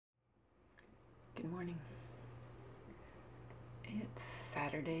morning. It's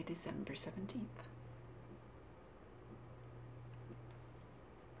Saturday, December 17th.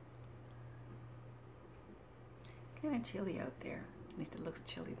 Kind of chilly out there. At least it looks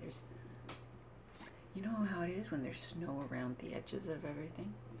chilly. You know how it is when there's snow around the edges of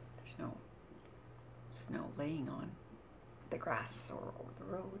everything? There's no snow laying on the grass or the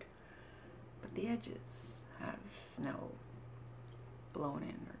road, but the edges have snow blown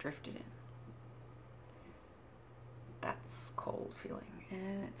in or drifted in. That's cold feeling,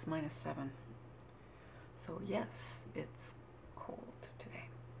 and it's -7. So yes, it's cold today.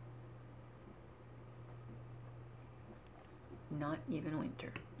 Not even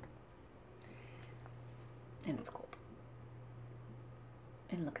winter. And it's cold.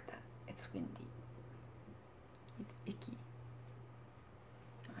 And look at that, it's windy. It's icky.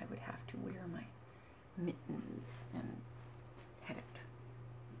 I would have to wear my mittens and head out.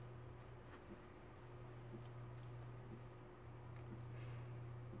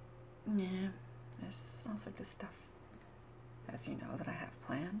 Yeah, there's all sorts of stuff, as you know, that I have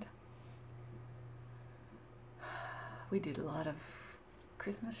planned. We did a lot of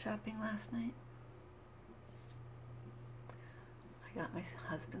Christmas shopping last night. I got my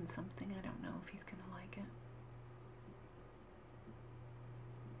husband something. I don't know if he's gonna like it.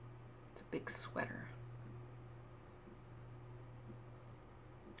 It's a big sweater.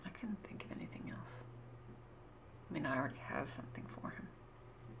 I couldn't think of anything else. I mean, I already have something for him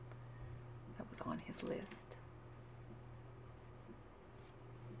that was on his list.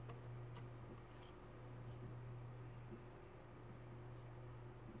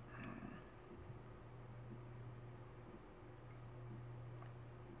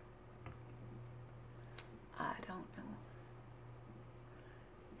 I don't know.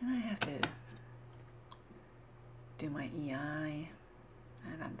 And I have to do my EI,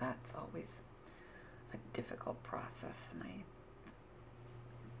 and that's always a difficult process, and I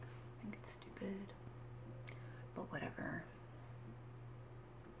think it's stupid, but whatever.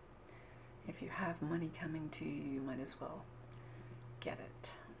 If you have money coming to you, you might as well get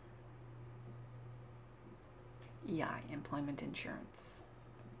it. EI, employment insurance,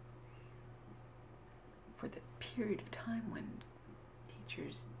 for the period of time when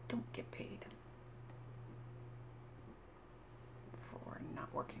teachers don't get paid for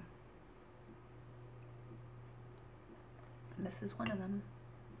not working. And this is one of them.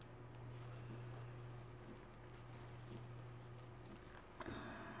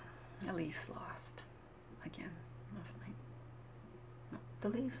 The Leafs lost again last night. No, the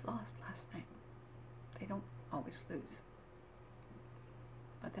Leafs lost last night. They don't always lose,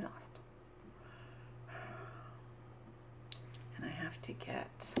 but they lost. And I have to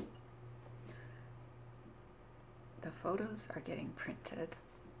get, the photos are getting printed.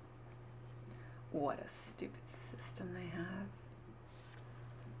 What a stupid system they have.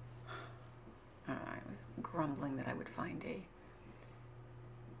 I was grumbling that I would find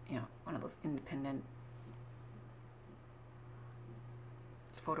one of those independent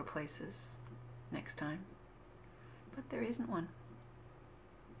photo places next time, but there isn't one.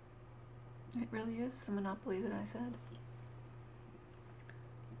 It really is the monopoly that I said.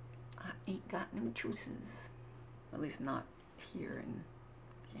 I ain't got no choices, at least not here in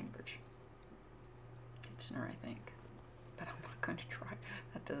Cambridge. Kitchener, I think, but I'm not going to try.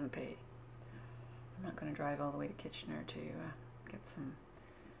 That doesn't pay. I'm not going to drive all the way to Kitchener to get some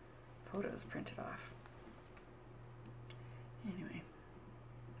photos printed off. Anyway.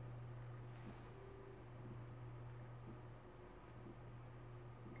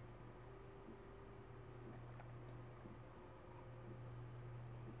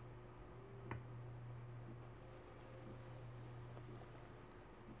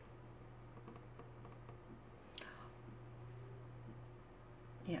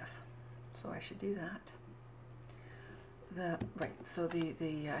 Yes, so I should do that. So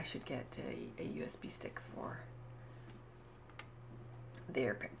I should get a USB stick for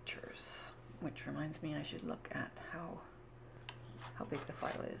their pictures, which reminds me I should look at how big the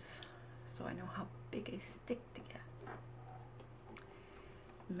file is, so I know how big a stick to get.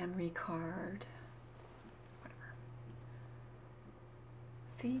 Memory card, whatever.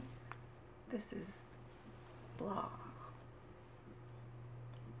 See, this is blah.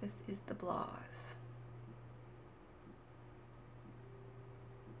 This is the blahs.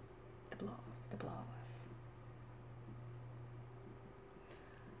 The blahs.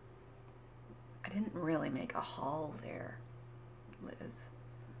 I didn't really make a haul there, Liz.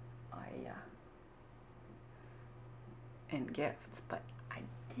 And gifts, but I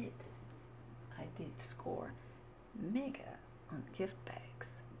did score mega on gift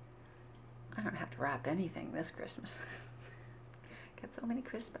bags. I don't have to wrap anything this Christmas. Got so many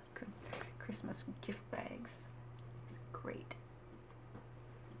Christmas gift bags. Great.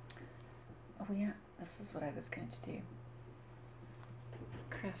 Oh yeah, this is what I was going to do.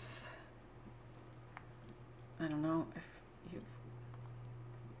 Chris, I don't know if you've...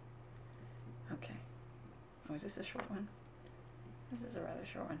 Okay. Oh, is this a short one? This is a rather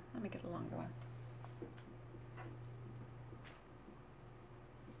short one. Let me get a longer one.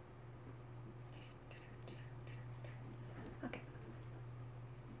 Okay.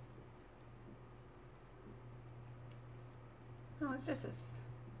 Oh, it's just this.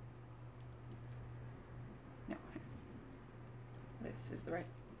 No. This is the right.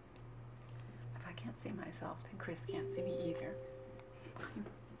 If I can't see myself, then Chris can't see me either.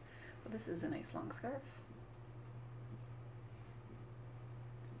 Well, this is a nice long scarf.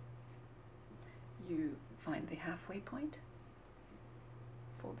 You find the halfway point,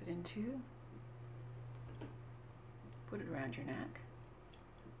 fold it in two, put it around your neck,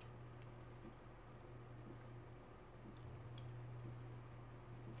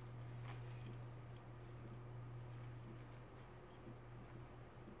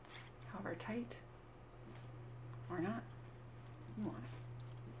 however tight or not you want it.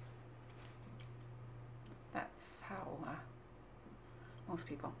 That's how most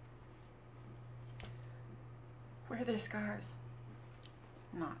people wear their scarves.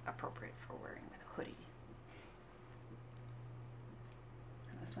 Not appropriate for wearing with a hoodie.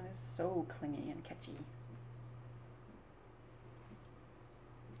 And this one is so clingy and catchy.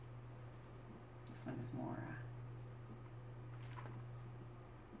 This one is more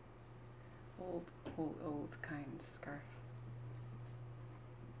old kind scarf.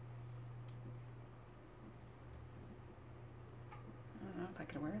 I don't know if I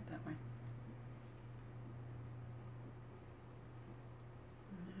could wear it that way.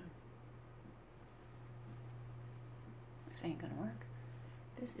 This ain't gonna work.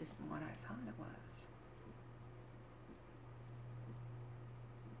 This isn't what I thought it was.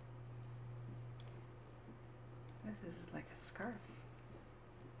 This is like a scarf.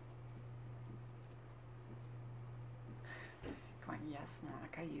 Going, yes,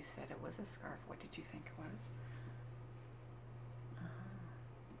 Monica, you said it was a scarf. What did you think it was?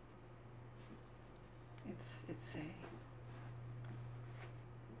 It's a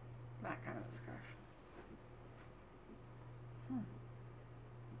that kind of a scarf.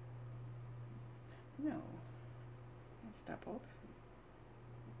 No, it's doubled.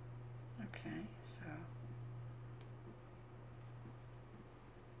 Okay, so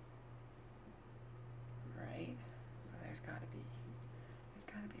right. So there's got to be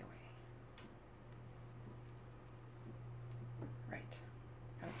a way. Right.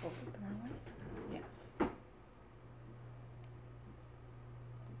 Got to fold it the wrong way. Yes.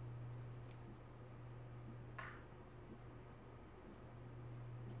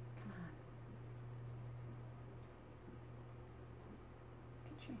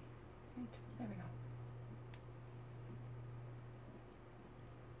 There we go.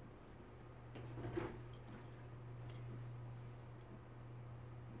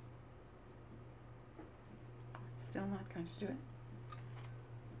 Still not going to do it?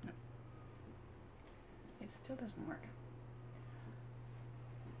 No. It still doesn't work.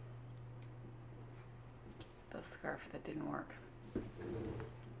 The scarf that didn't work.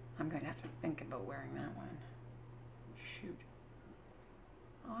 I'm going to have to think about wearing that one. Shoot.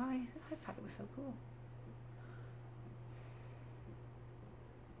 Oh, I thought it was so cool.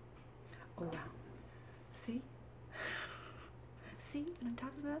 Oh, wow. See? See what I'm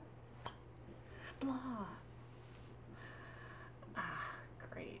talking about? Blah. Ah,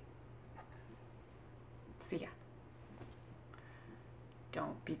 great. See ya.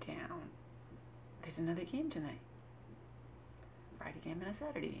 Don't be down. There's another game tonight. Friday game and a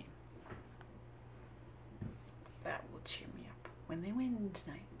Saturday game. That will cheer me up when they win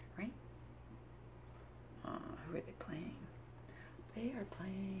tonight, right? Who are they playing? They are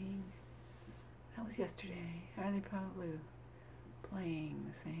playing... That was yesterday. Are they probably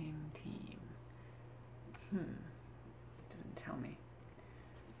playing the same team? It doesn't tell me.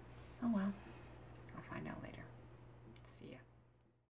 Oh well.